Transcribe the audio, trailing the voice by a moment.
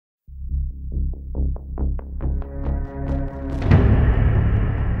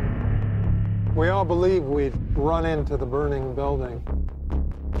We all believe we'd run into the burning building.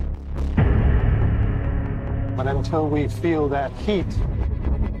 But until we feel that heat,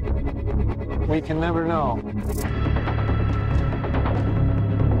 we can never know.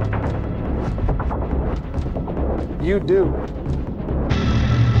 You do.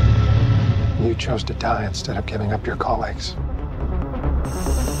 You chose to die instead of giving up your colleagues.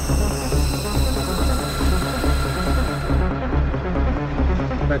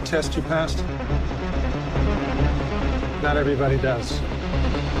 That test you passed? Not everybody does.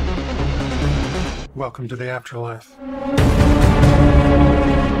 Welcome to the afterlife.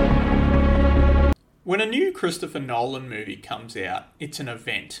 When a new Christopher Nolan movie comes out, it's an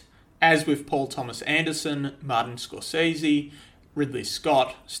event. As with Paul Thomas Anderson, Martin Scorsese, Ridley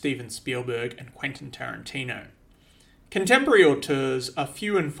Scott, Steven Spielberg, and Quentin Tarantino. Contemporary auteurs are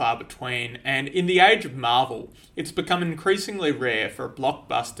few and far between, and in the age of Marvel, it's become increasingly rare for a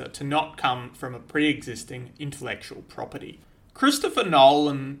blockbuster to not come from a pre-existing intellectual property. Christopher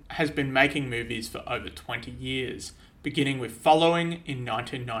Nolan has been making movies for over 20 years, beginning with Following in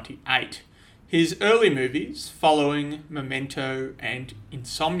 1998. His early movies, Following, Memento, and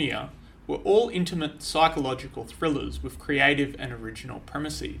Insomnia, were all intimate psychological thrillers with creative and original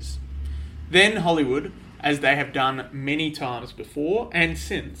premises. Then Hollywood, as they have done many times before and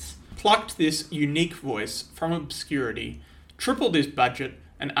since, plucked this unique voice from obscurity, tripled his budget,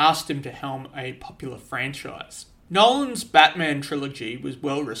 and asked him to helm a popular franchise. Nolan's Batman trilogy was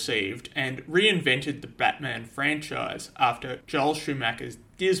well received and reinvented the Batman franchise after Joel Schumacher's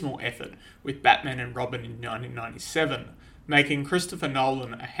dismal effort with Batman and Robin in 1997, making Christopher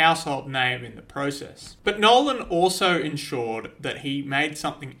Nolan a household name in the process. But Nolan also ensured that he made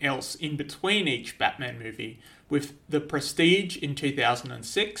something else in between each Batman movie, with The Prestige in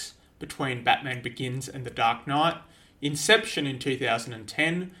 2006, between Batman Begins and The Dark Knight, Inception in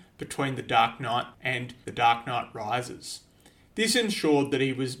 2010, between The Dark Knight and The Dark Knight Rises. This ensured that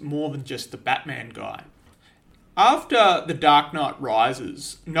he was more than just the Batman guy. After The Dark Knight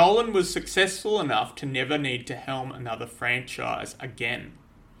Rises, Nolan was successful enough to never need to helm another franchise again.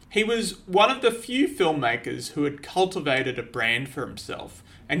 He was one of the few filmmakers who had cultivated a brand for himself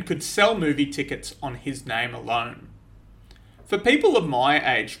and could sell movie tickets on his name alone. For people of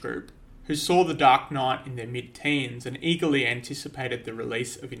my age group, who saw The Dark Knight in their mid-teens and eagerly anticipated the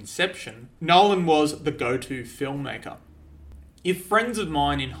release of Inception, Nolan was the go-to filmmaker. If friends of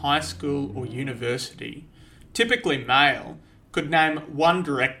mine in high school or university, typically male, could name one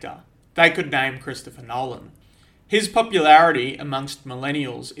director, they could name Christopher Nolan. His popularity amongst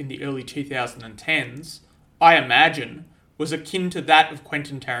millennials in the early 2010s, I imagine, was akin to that of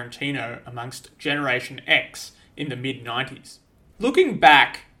Quentin Tarantino amongst Generation X in the mid-90s. Looking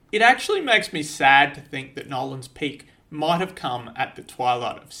back, it actually makes me sad to think that Nolan's peak might have come at the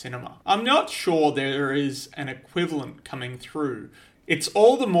twilight of cinema. I'm not sure there is an equivalent coming through. It's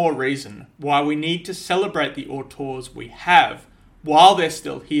all the more reason why we need to celebrate the auteurs we have while they're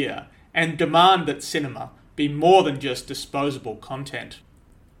still here and demand that cinema be more than just disposable content.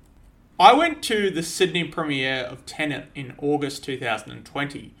 I went to the Sydney premiere of Tenet in August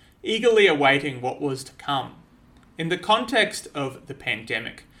 2020, eagerly awaiting what was to come. In the context of the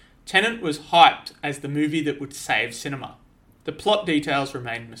pandemic, Tenet was hyped as the movie that would save cinema. The plot details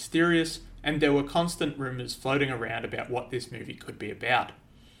remained mysterious, and there were constant rumours floating around about what this movie could be about.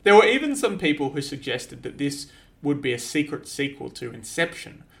 There were even some people who suggested that this would be a secret sequel to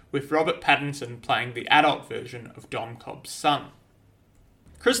Inception, with Robert Pattinson playing the adult version of Dom Cobb's son.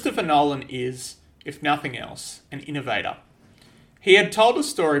 Christopher Nolan is, if nothing else, an innovator. He had told a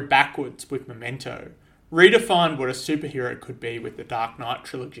story backwards with Memento, redefined what a superhero could be with the Dark Knight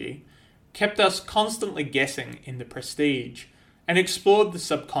trilogy, kept us constantly guessing in The Prestige, and explored the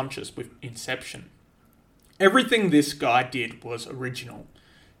subconscious with Inception. Everything this guy did was original.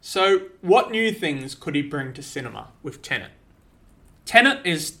 So what new things could he bring to cinema with Tenet? Tenet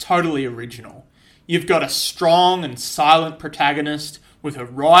is totally original. You've got a strong and silent protagonist with a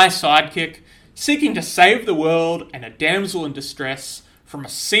wry sidekick seeking to save the world and a damsel in distress from a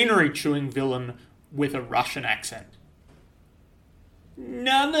scenery-chewing villain with a Russian accent.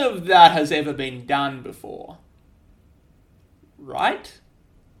 None of that has ever been done before. Right?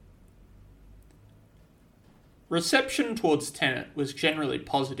 Reception towards Tenet was generally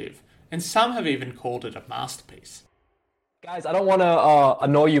positive, and some have even called it a masterpiece. Guys, I don't want to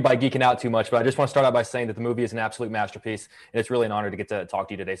annoy you by geeking out too much, but I just want to start out by saying that the movie is an absolute masterpiece, and it's really an honor to get to talk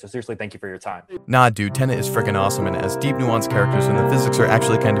to you today. So seriously, thank you for your time. Nah, dude, Tenet is freaking awesome, and it has deep, nuanced characters, and the physics are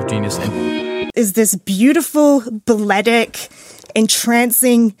actually kind of genius. Is this beautiful, balletic,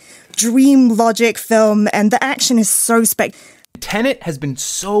 entrancing, dream logic film, and the action is so spectacular. Tenet has been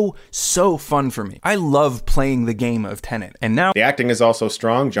so fun for me. I love playing the game of Tenet. And now the acting is also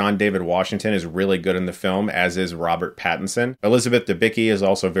strong. John David Washington is really good in the film, as is Robert Pattinson. Elizabeth Debicki is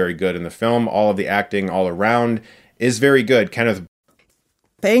also very good in the film. All of the acting all around is very good. Kenneth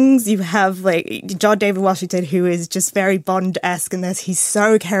things. You have like John David Washington, who is just very Bond-esque in this. He's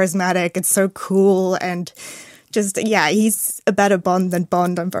so charismatic and so cool, and just, yeah, he's a better Bond than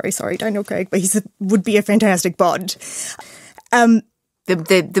Bond. I'm very sorry, Daniel Craig, but would be a fantastic Bond.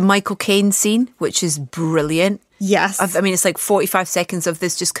 The Michael Caine scene, which is brilliant. Yes. I mean, it's like 45 seconds of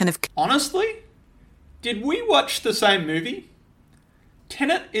this just kind of... Honestly, did we watch the same movie?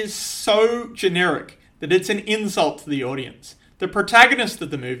 Tenet is so generic that it's an insult to the audience. The protagonist of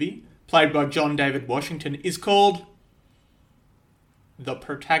the movie, played by John David Washington, is called the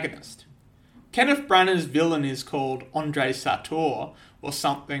protagonist. Kenneth Branagh's villain is called Andre Sator or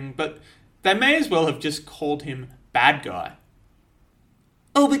something, but they may as well have just called him bad guy.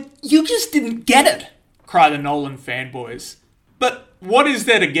 Oh, but you just didn't get it, cry the Nolan fanboys. But what is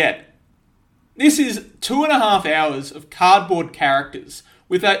there to get? This is 2.5 hours of cardboard characters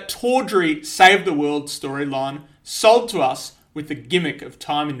with that tawdry Save the World storyline sold to us with the gimmick of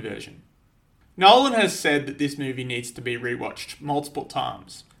time inversion. Nolan has said that this movie needs to be rewatched multiple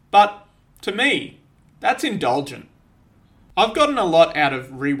times, but to me, that's indulgent. I've gotten a lot out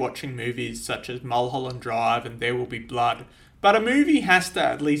of rewatching movies such as Mulholland Drive and There Will Be Blood, but a movie has to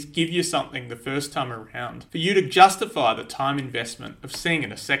at least give you something the first time around for you to justify the time investment of seeing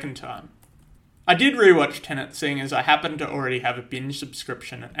it a second time. I did rewatch Tenet, seeing as I happened to already have a binge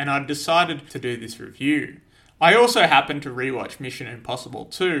subscription and I decided to do this review. I also happened to rewatch Mission Impossible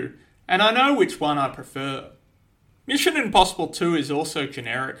 2, and I know which one I prefer. Mission Impossible 2 is also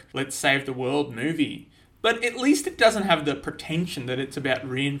generic, let's save the world movie, but at least it doesn't have the pretension that it's about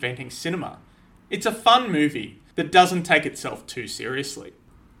reinventing cinema. It's a fun movie that doesn't take itself too seriously.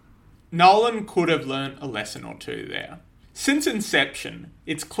 Nolan could have learnt a lesson or two there. Since inception,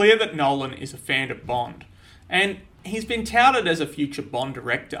 it's clear that Nolan is a fan of Bond, and he's been touted as a future Bond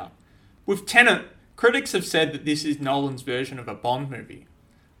director. With Tenet, critics have said that this is Nolan's version of a Bond movie.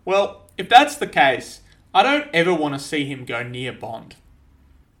 Well, if that's the case, I don't ever want to see him go near Bond.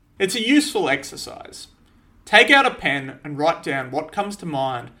 It's a useful exercise. Take out a pen and write down what comes to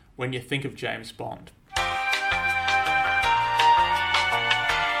mind when you think of James Bond.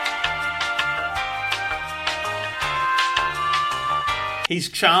 He's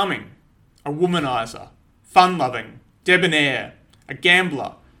charming, a womanizer, fun-loving, debonair, a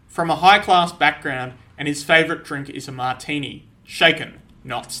gambler, from a high-class background, and his favourite drink is a martini, shaken,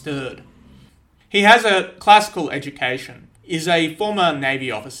 not stirred. He has a classical education, is a former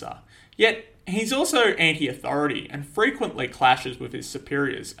Navy officer, yet he's also anti-authority and frequently clashes with his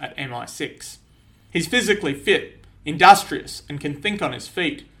superiors at MI6. He's physically fit, industrious, and can think on his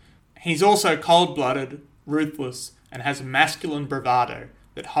feet. He's also cold-blooded, ruthless, and has a masculine bravado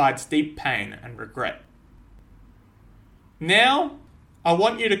that hides deep pain and regret. Now, I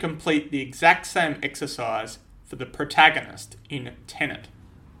want you to complete the exact same exercise for the protagonist in Tenet.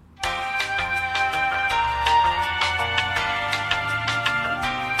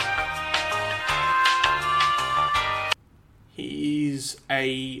 He's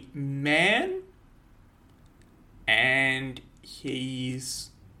a man, and he's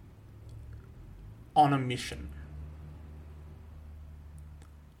on a mission.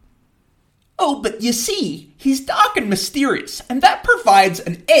 Oh, but you see, he's dark and mysterious, and that provides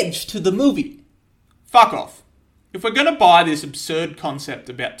an edge to the movie. Fuck off. If we're going to buy this absurd concept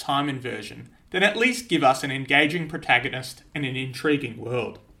about time inversion, then at least give us an engaging protagonist and an intriguing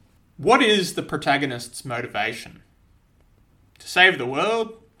world. What is the protagonist's motivation? To save the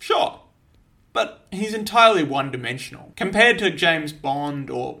world? Sure. But he's entirely one-dimensional, compared to James Bond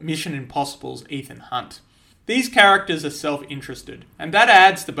or Mission Impossible's Ethan Hunt. These characters are self-interested, and that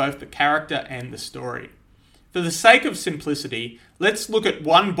adds to both the character and the story. For the sake of simplicity, let's look at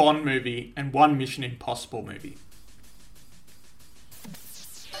one Bond movie and one Mission Impossible movie.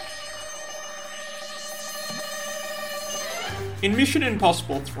 In Mission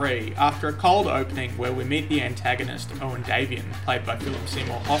Impossible 3, after a cold opening where we meet the antagonist Owen Davian, played by Philip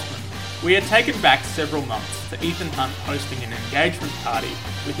Seymour Hoffman, we are taken back several months to Ethan Hunt hosting an engagement party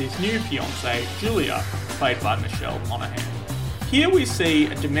with his new fiancée, Julia, played by Michelle Monaghan. Here we see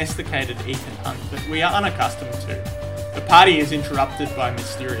a domesticated Ethan Hunt that we are unaccustomed to. The party is interrupted by a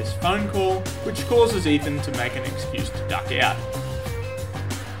mysterious phone call, which causes Ethan to make an excuse to duck out.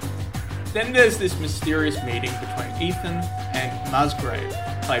 Then there's this mysterious meeting between Ethan and Musgrave,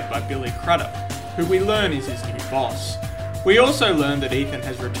 played by Billy Crudup, who we learn is his new boss. We also learn that Ethan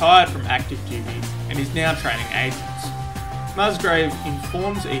has retired from active duty and is now training agents. Musgrave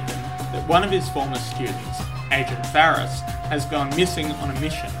informs Ethan that one of his former students, Agent Farris, has gone missing on a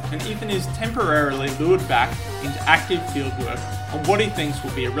mission, and Ethan is temporarily lured back into active fieldwork on what he thinks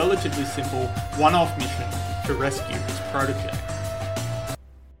will be a relatively simple one-off mission to rescue his protege.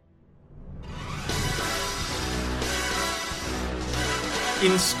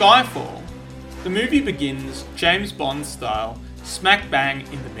 In Skyfall, the movie begins James Bond style, smack bang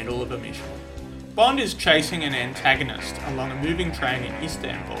in the middle of a mission. Bond is chasing an antagonist along a moving train in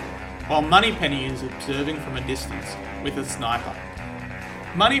Istanbul, while Moneypenny is observing from a distance with a sniper.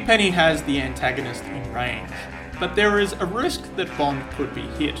 Moneypenny has the antagonist in range, but there is a risk that Bond could be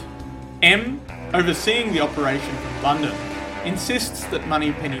hit. M, overseeing the operation from London, insists that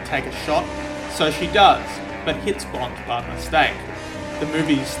Moneypenny take a shot, so she does, but hits Bond by mistake. The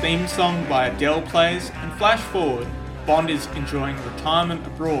movie's theme song by Adele plays, and flash forward, Bond is enjoying retirement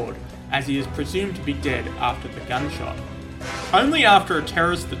abroad as he is presumed to be dead after the gunshot. Only after a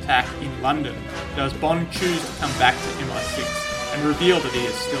terrorist attack in London does Bond choose to come back to MI6 and reveal that he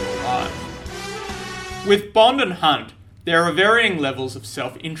is still alive. With Bond and Hunt, there are varying levels of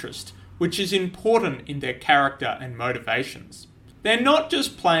self-interest, which is important in their character and motivations. They're not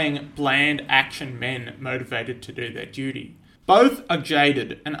just playing bland action men motivated to do their duty. Both are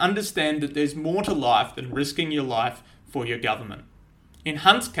jaded and understand that there's more to life than risking your life for your government. In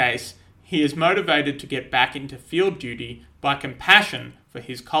Hunt's case, he is motivated to get back into field duty by compassion for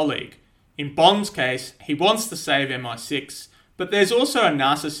his colleague. In Bond's case, he wants to save MI6, but there's also a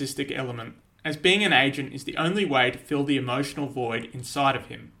narcissistic element, as being an agent is the only way to fill the emotional void inside of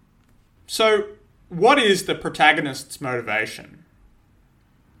him. So, what is the protagonist's motivation?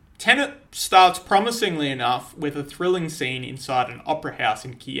 Tenet starts promisingly enough with a thrilling scene inside an opera house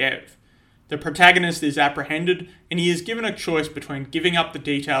in Kiev. The protagonist is apprehended and he is given a choice between giving up the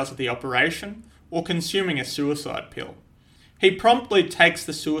details of the operation or consuming a suicide pill. He promptly takes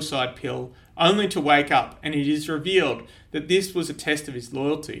the suicide pill only to wake up, and it is revealed that this was a test of his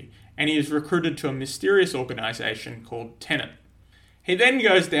loyalty and he is recruited to a mysterious organisation called Tenet. He then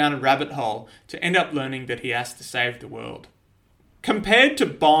goes down a rabbit hole to end up learning that he has to save the world. Compared to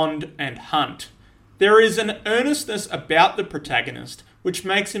Bond and Hunt, there is an earnestness about the protagonist which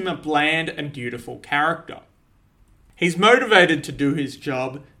makes him a bland and dutiful character. He's motivated to do his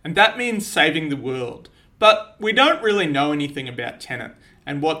job, and that means saving the world, but we don't really know anything about Tenet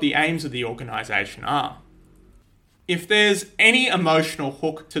and what the aims of the organisation are. If there's any emotional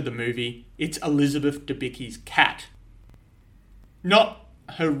hook to the movie, it's Elizabeth Debicki's cat. Not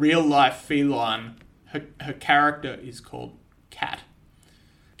her real-life feline, her character is called Cat.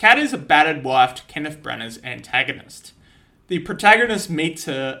 Cat is a battered wife to Kenneth Branagh's antagonist. The protagonist meets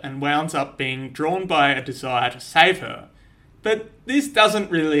her and wounds up being drawn by a desire to save her, but this doesn't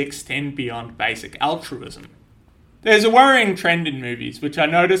really extend beyond basic altruism. There's a worrying trend in movies, which I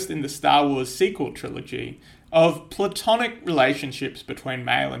noticed in the Star Wars sequel trilogy, of platonic relationships between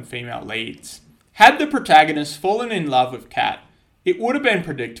male and female leads. Had the protagonist fallen in love with Cat, it would have been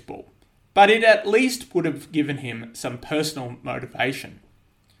predictable, but it at least would have given him some personal motivation.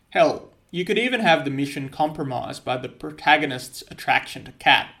 Hell, you could even have the mission compromised by the protagonist's attraction to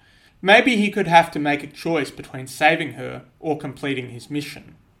Cat. Maybe he could have to make a choice between saving her or completing his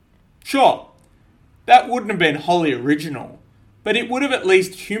mission. Sure, that wouldn't have been wholly original, but it would have at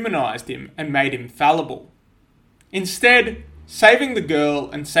least humanised him and made him fallible. Instead, saving the girl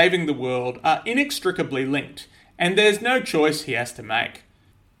and saving the world are inextricably linked, and there's no choice he has to make.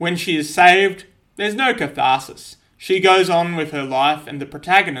 When she is saved, there's no catharsis. She goes on with her life and the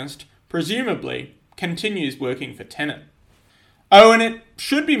protagonist, presumably, continues working for Tenet. Oh, and it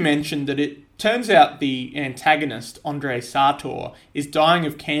should be mentioned that it turns out the antagonist, Andrei Sartor, is dying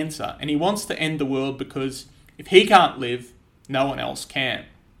of cancer and he wants to end the world because if he can't live, no one else can.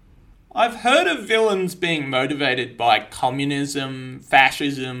 I've heard of villains being motivated by communism,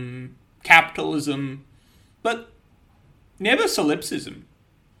 fascism, capitalism, but never solipsism.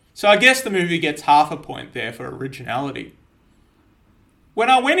 So I guess the movie gets half a point there for originality. When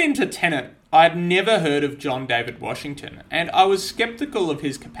I went into Tenet, I'd never heard of John David Washington, and I was sceptical of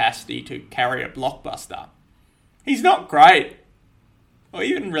his capacity to carry a blockbuster. He's not great, or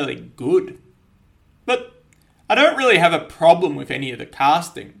even really good. But I don't really have a problem with any of the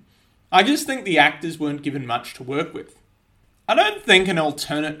casting. I just think the actors weren't given much to work with. I don't think an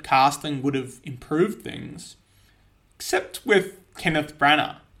alternate casting would have improved things, except with Kenneth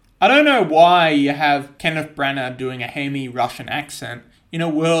Branagh. I don't know why you have Kenneth Branagh doing a hammy Russian accent in a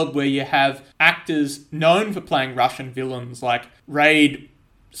world where you have actors known for playing Russian villains like Raid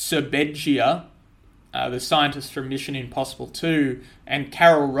Serbedzija, the scientist from Mission Impossible 2, and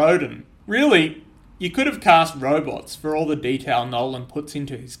Carol Roden. Really, You could have cast robots for all the detail Nolan puts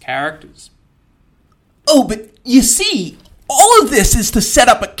into his characters. Oh, but you see, all of this is to set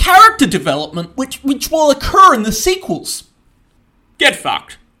up a character development which will occur in the sequels. Get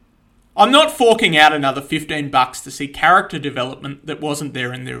fucked. I'm not forking out another $15 to see character development that wasn't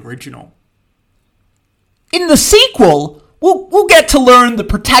there in the original. In the sequel, we'll get to learn the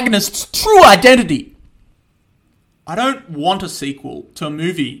protagonist's true identity. I don't want a sequel to a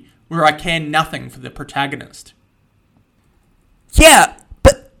movie where I care nothing for the protagonist. Yeah,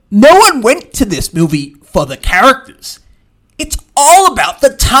 but no one went to this movie for the characters. It's all about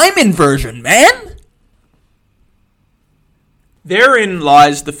the time inversion, man! Therein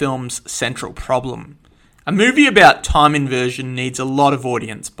lies the film's central problem. A movie about time inversion needs a lot of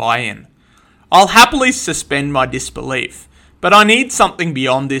audience buy-in. I'll happily suspend my disbelief, but I need something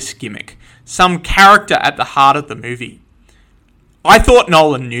beyond this gimmick, some character at the heart of the movie. I thought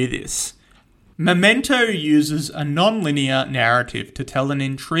Nolan knew this. Memento uses a non-linear narrative to tell an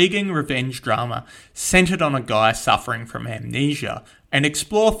intriguing revenge drama centered on a guy suffering from amnesia and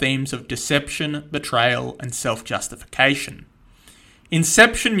explore themes of deception, betrayal, and self-justification.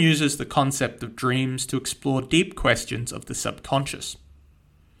 Inception uses the concept of dreams to explore deep questions of the subconscious.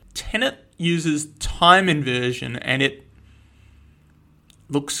 Tenet uses time inversion and it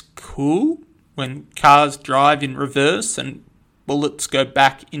looks cool when cars drive in reverse and bullets go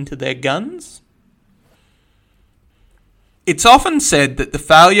back into their guns. It's often said that the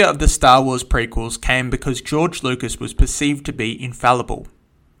failure of the Star Wars prequels came because George Lucas was perceived to be infallible.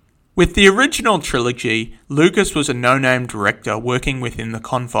 With the original trilogy, Lucas was a no-name director working within the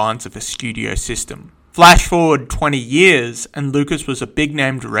confines of a studio system. Flash forward 20 years and Lucas was a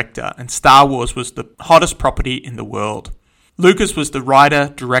big-name director and Star Wars was the hottest property in the world. Lucas was the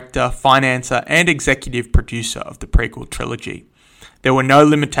writer, director, financer and executive producer of the prequel trilogy. There were no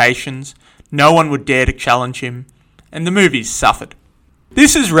limitations, no one would dare to challenge him, and the movies suffered.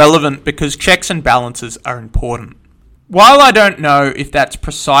 This is relevant because checks and balances are important. While I don't know if that's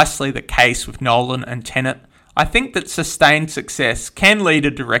precisely the case with Nolan and Tenet, I think that sustained success can lead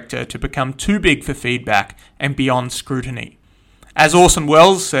a director to become too big for feedback and beyond scrutiny. As Orson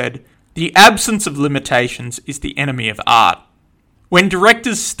Welles said, the absence of limitations is the enemy of art. When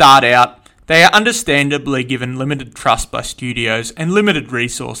directors start out, they are understandably given limited trust by studios and limited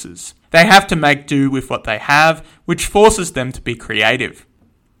resources. They have to make do with what they have, which forces them to be creative.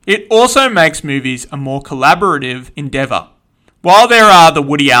 It also makes movies a more collaborative endeavour. While there are the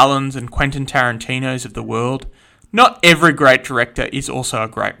Woody Allens and Quentin Tarantinos of the world, not every great director is also a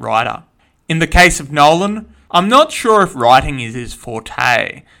great writer. In the case of Nolan, I'm not sure if writing is his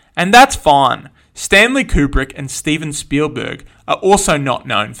forte, and that's fine. Stanley Kubrick and Steven Spielberg are also not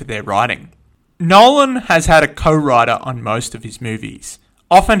known for their writing. Nolan has had a co-writer on most of his movies,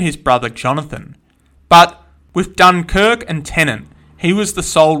 often his brother Jonathan, but with Dunkirk and Tenet, he was the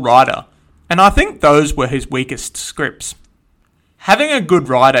sole writer, and I think those were his weakest scripts. Having a good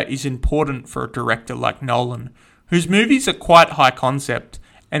writer is important for a director like Nolan, whose movies are quite high concept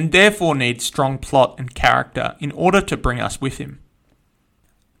and therefore need strong plot and character in order to bring us with him.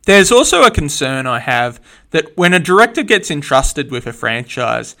 There's also a concern I have that when a director gets entrusted with a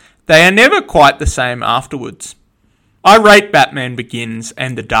franchise, they are never quite the same afterwards. I rate Batman Begins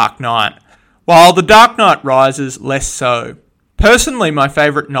and The Dark Knight, while The Dark Knight Rises less so. Personally, my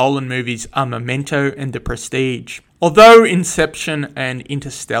favourite Nolan movies are Memento and The Prestige. Although Inception and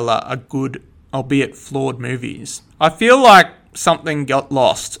Interstellar are good, albeit flawed movies, I feel like something got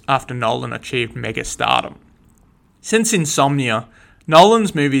lost after Nolan achieved mega stardom. Since Insomnia,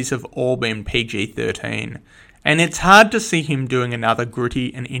 Nolan's movies have all been PG-13, and it's hard to see him doing another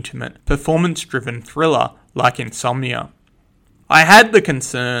gritty and intimate, performance-driven thriller like Insomnia. I had the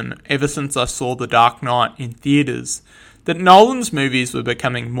concern, ever since I saw The Dark Knight in theatres, that Nolan's movies were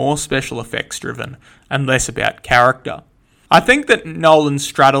becoming more special effects driven and less about character. I think that Nolan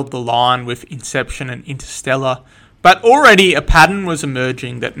straddled the line with Inception and Interstellar, but already a pattern was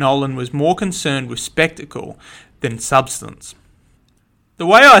emerging that Nolan was more concerned with spectacle than substance. The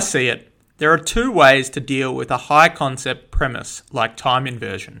way I see it, there are two ways to deal with a high concept premise like time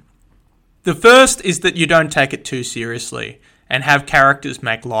inversion. The first is that you don't take it too seriously and have characters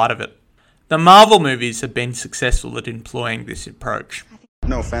make light of it. The Marvel movies have been successful at employing this approach.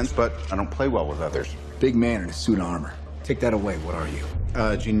 No offense, but I don't play well with others. Big man in a suit of armor. Take that away, what are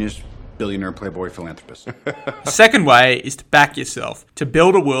you? Genius, billionaire, playboy, philanthropist. The second way is to back yourself, to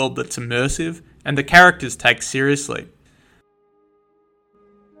build a world that's immersive and the characters take seriously.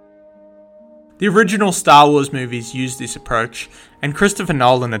 The original Star Wars movies use this approach, and Christopher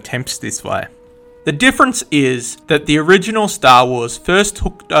Nolan attempts this way. The difference is that the original Star Wars first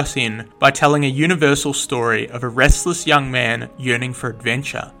hooked us in by telling a universal story of a restless young man yearning for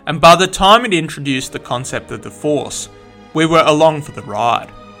adventure, and by the time it introduced the concept of the Force, we were along for the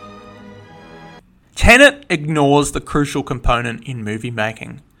ride. Tenet ignores the crucial component in movie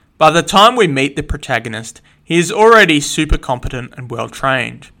making. By the time we meet the protagonist, he is already super competent and well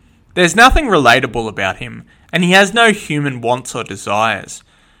trained. There's nothing relatable about him, and he has no human wants or desires.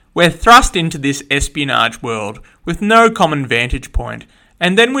 We're thrust into this espionage world with no common vantage point,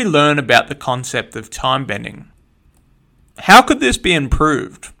 and then we learn about the concept of time bending. How could this be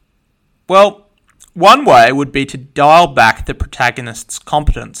improved? Well, one way would be to dial back the protagonist's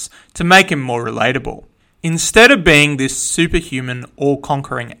competence to make him more relatable. Instead of being this superhuman,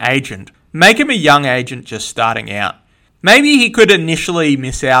 all-conquering agent, make him a young agent just starting out. Maybe he could initially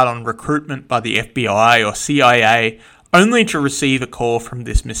miss out on recruitment by the FBI or CIA, only to receive a call from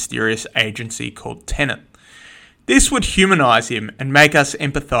this mysterious agency called Tenet. This would humanise him and make us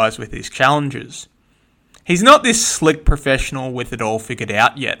empathise with his challenges. He's not this slick professional with it all figured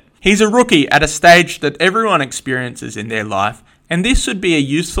out yet. He's a rookie at a stage that everyone experiences in their life, and this would be a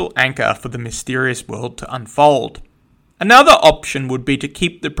useful anchor for the mysterious world to unfold. Another option would be to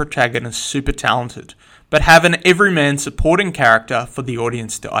keep the protagonist super talented, but have an everyman supporting character for the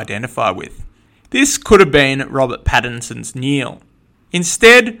audience to identify with. This could have been Robert Pattinson's Neil.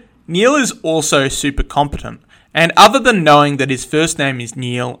 Instead, Neil is also super competent, and other than knowing that his first name is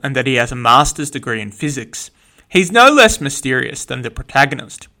Neil and that he has a master's degree in physics, he's no less mysterious than the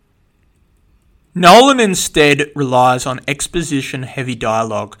protagonist. Nolan instead relies on exposition-heavy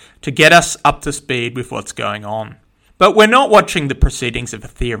dialogue to get us up to speed with what's going on. But we're not watching the proceedings of a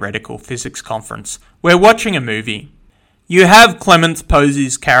theoretical physics conference, we're watching a movie. You have Clemence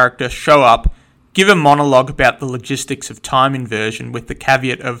Posey's character show up, give a monologue about the logistics of time inversion with the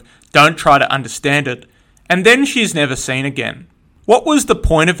caveat of don't try to understand it, and then she's never seen again. What was the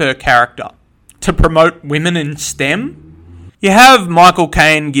point of her character? To promote women in STEM? You have Michael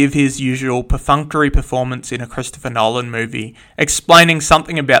Caine give his usual perfunctory performance in a Christopher Nolan movie, explaining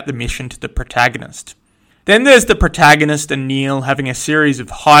something about the mission to the protagonist. Then there's the protagonist and Neil having a series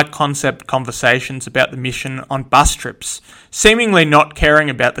of high-concept conversations about the mission on bus trips, seemingly not caring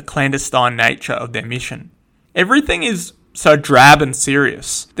about the clandestine nature of their mission. Everything is so drab and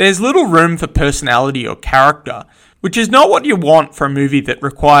serious. There's little room for personality or character, which is not what you want for a movie that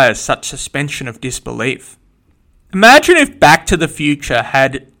requires such suspension of disbelief. Imagine if Back to the Future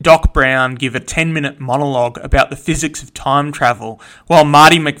had Doc Brown give a 10-minute monologue about the physics of time travel, while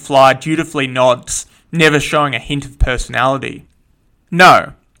Marty McFly dutifully nods, never showing a hint of personality.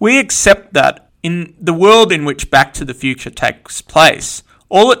 No, we accept that in the world in which Back to the Future takes place,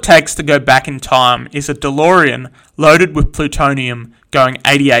 all it takes to go back in time is a DeLorean loaded with plutonium going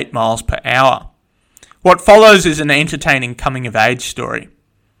 88 miles per hour. What follows is an entertaining coming-of-age story.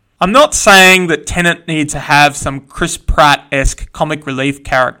 I'm not saying that Tenet needs to have some Chris Pratt-esque comic relief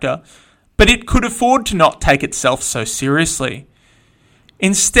character, but it could afford to not take itself so seriously.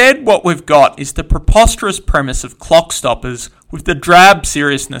 Instead, what we've got is the preposterous premise of Clock Stoppers with the drab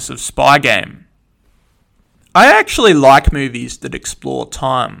seriousness of Spy Game. I actually like movies that explore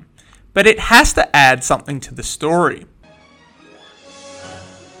time, but it has to add something to the story.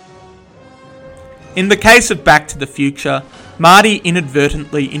 In the case of Back to the Future, Marty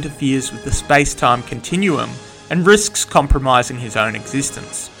inadvertently interferes with the space-time continuum and risks compromising his own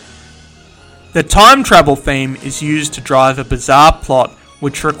existence. The time travel theme is used to drive a bizarre plot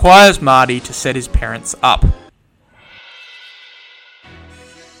which requires Marty to set his parents up.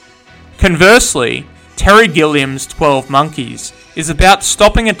 Conversely, Terry Gilliam's 12 Monkeys is about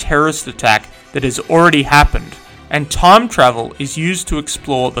stopping a terrorist attack that has already happened, and time travel is used to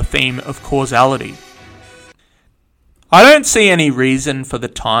explore the theme of causality. I don't see any reason for the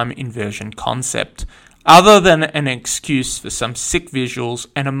time inversion concept, other than an excuse for some sick visuals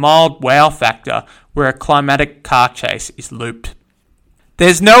and a mild wow factor where a climatic car chase is looped.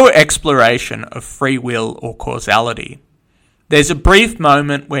 There's no exploration of free will or causality. There's a brief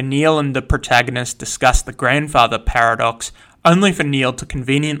moment where Neil and the protagonist discuss the grandfather paradox, only for Neil to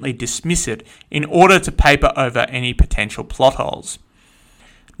conveniently dismiss it in order to paper over any potential plot holes.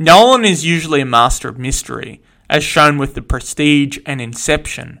 Nolan is usually a master of mystery, as shown with The Prestige and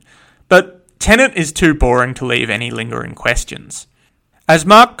Inception, but Tenet is too boring to leave any lingering questions. As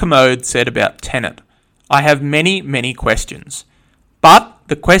Mark Kermode said about Tenet, I have many, many questions, but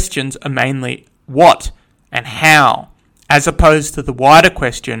the questions are mainly what and how, as opposed to the wider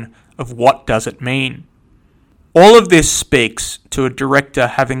question of what does it mean. All of this speaks to a director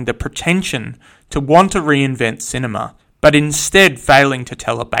having the pretension to want to reinvent cinema, but instead failing to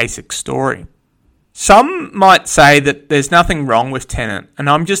tell a basic story. Some might say that there's nothing wrong with Tenet, and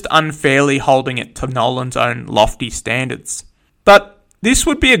I'm just unfairly holding it to Nolan's own lofty standards. But this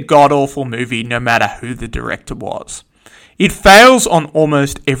would be a god-awful movie no matter who the director was. It fails on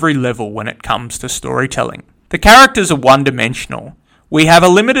almost every level when it comes to storytelling. The characters are one-dimensional. We have a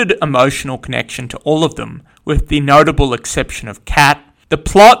limited emotional connection to all of them, with the notable exception of Kat. The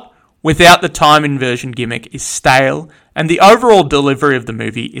plot, without the time inversion gimmick, is stale, and the overall delivery of the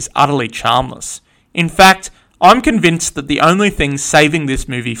movie is utterly charmless. In fact, I'm convinced that the only thing saving this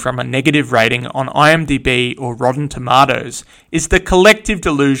movie from a negative rating on IMDb or Rotten Tomatoes is the collective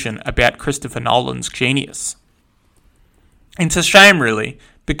delusion about Christopher Nolan's genius. It's a shame, really,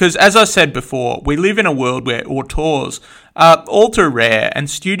 because as I said before, we live in a world where auteurs are all too rare and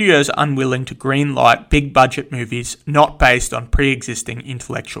studios are unwilling to greenlight big-budget movies not based on pre-existing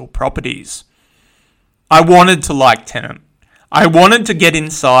intellectual properties. I wanted to like Tenet. I wanted to get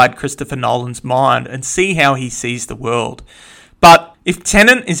inside Christopher Nolan's mind and see how he sees the world. But if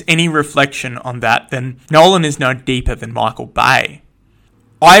Tenet is any reflection on that, then Nolan is no deeper than Michael Bay.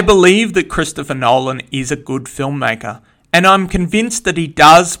 I believe that Christopher Nolan is a good filmmaker, and I'm convinced that he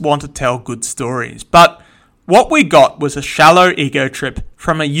does want to tell good stories. But what we got was a shallow ego trip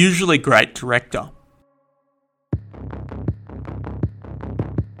from a usually great director.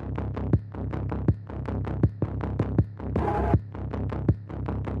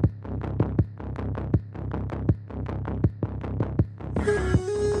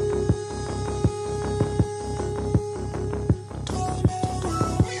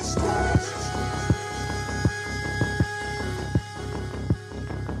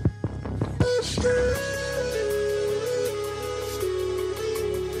 Stay.